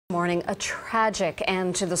Morning, a tragic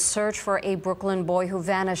end to the search for a Brooklyn boy who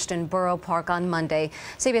vanished in Borough Park on Monday.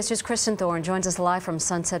 CBS News' Kristen Thorne joins us live from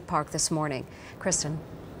Sunset Park this morning. Kristen.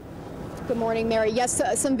 Good morning, Mary. Yes,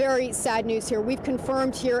 some very sad news here. We've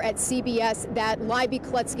confirmed here at CBS that Libby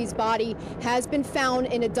Koletsky's body has been found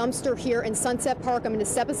in a dumpster here in Sunset Park. I'm going to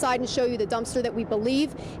step aside and show you the dumpster that we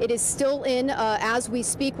believe it is still in as we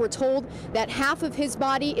speak. We're told that half of his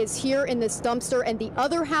body is here in this dumpster and the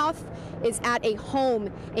other half is at a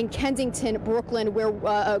home in Kensington, Brooklyn, where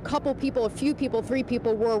a few people, 3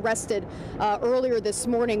 people were arrested earlier this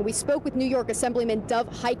morning. We spoke with New York Assemblyman Dov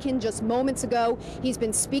Hikind just moments ago. He's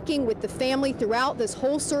been speaking with the family throughout this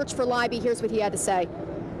whole search for Libby. Here's what he had to say.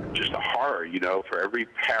 Just a horror, you know, for every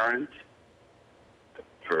parent.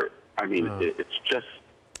 It's just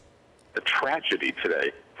a tragedy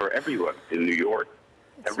today for everyone in New York.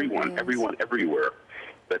 Everyone, everywhere.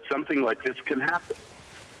 That something like this can happen.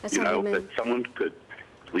 That someone could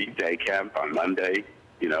leave day camp on Monday,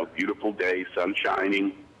 beautiful day, sun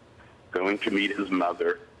shining, going to meet his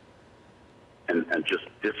mother, and just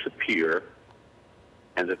disappear,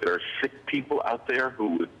 and that there are sick people out there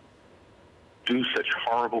who would do such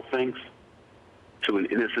horrible things to an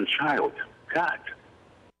innocent child. God.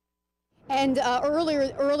 And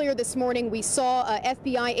earlier this morning, we saw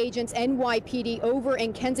FBI agents, NYPD, over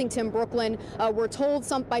in Kensington, Brooklyn. We're told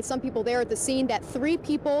by some people there at the scene that 3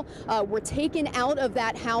 people were taken out of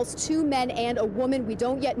that house, 2 men and a woman. We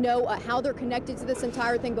don't yet know how they're connected to this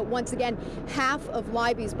entire thing, but once again, half of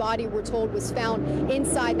Libby's body, we're told, was found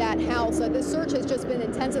inside that house. This search has just been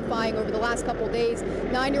intensifying over the last couple of days.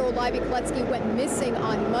 9-year-old Libby Koletsky went missing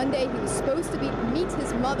on Monday. He was supposed to meet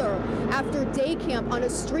his mother after day camp on a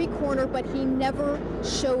street corner, but he never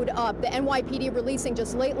showed up. The NYPD releasing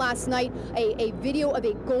just late last night a video of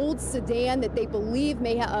a gold sedan that they believe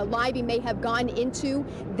Libby may have gone into.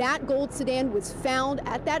 That gold sedan was found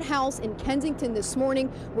at that house in Kensington this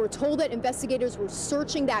morning. We're told that investigators were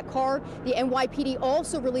searching that car. The NYPD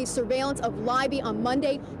also released surveillance of Libby on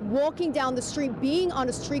Monday, walking down the street, being on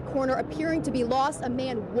a street corner, appearing to be lost. A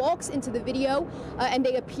man walks into the video and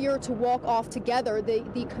they appear to walk off together.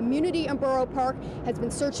 The community in Borough Park has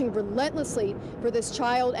been searching relentlessly for this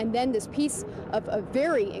child, and then this piece of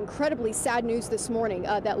very incredibly sad news this morning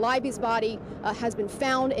that Libby's body has been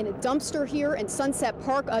found in a dumpster here in Sunset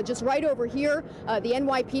Park, just right over here. The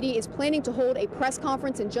NYPD is planning to hold a press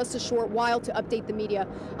conference in just a short while to update the media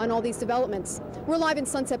on all these developments. We're live in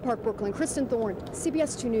Sunset Park, Brooklyn. Kristen Thorne,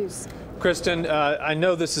 CBS 2 News. Kristen, I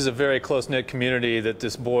know this is a very close-knit community that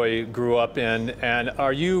this boy grew up in, and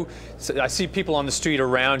I see people on the street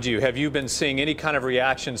around you. Have you been seeing any kind of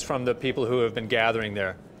reactions from the people who have been gathering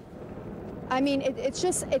there? I mean,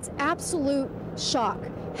 it's absolute shock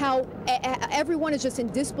how everyone is just in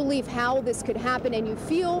disbelief how this could happen, and you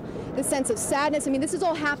feel the sense of sadness. I mean, this is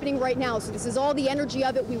all happening right now, so this is all the energy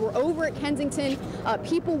of it. We were over at Kensington.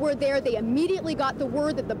 People were there. They immediately got the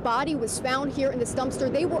word that the body was found here in this dumpster.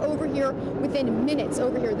 They were over here within minutes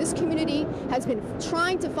over here. This community has been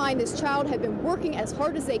trying to find this child, have been working as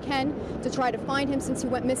hard as they can to try to find him since he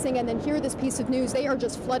went missing, and then hear this piece of news. They are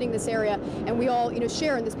just flooding this area, and we all,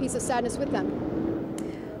 share in this piece of sadness with them.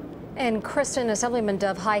 And Kristen, Assemblyman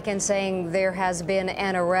Dov Hikind saying there has been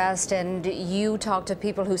an arrest, and you talked to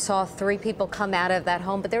people who saw 3 people come out of that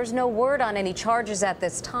home, but there's no word on any charges at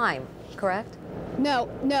this time, correct? No,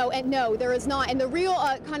 there is not. And the real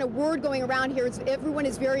kind of word going around here is everyone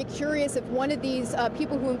is very curious if one of these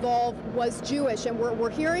people who involved was Jewish. And we're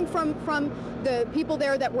hearing from the people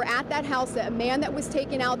there that were at that house that a man that was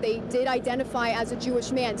taken out, they did identify as a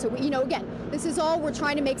Jewish man. So, again, this is all, we're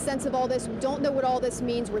trying to make sense of all this. We don't know what all this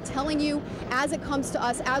means. We're telling you as it comes to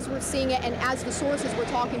us, as we're seeing it, and as the sources we're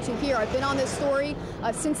talking to here. I've been on this story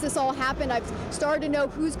since this all happened. I've started to know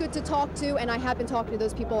who's good to talk to, and I have been talking to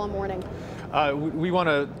those people all morning. We want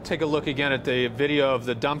to take a look again at the video of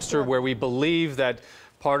the dumpster where we believe that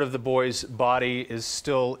part of the boy's body is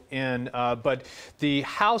still in, but the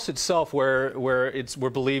house itself, where we're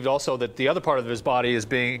believed also that the other part of his body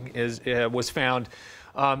was found.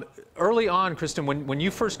 Early on, Kristen, when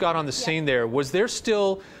you first got on the scene there, was there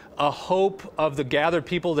still a hope of the gathered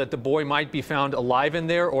people that the boy might be found alive in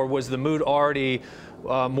there, or was the mood already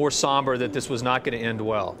more somber that this was not going to end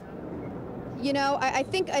well? I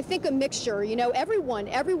think a mixture.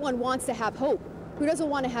 Everyone wants to have hope. Who doesn't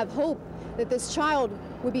want to have hope that this child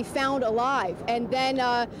would be found alive? And then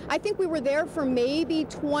I think we were there for maybe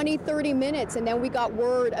 20, 30 minutes, and then we got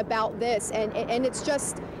word about this. And it's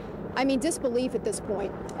just, disbelief at this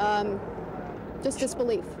point. Just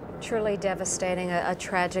disbelief. Truly devastating, a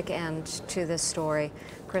tragic end to this story.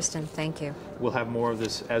 Kristen, thank you. We'll have more of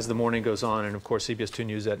this as the morning goes on, and of course CBS 2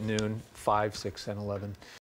 News at noon, 5, 6, and 11.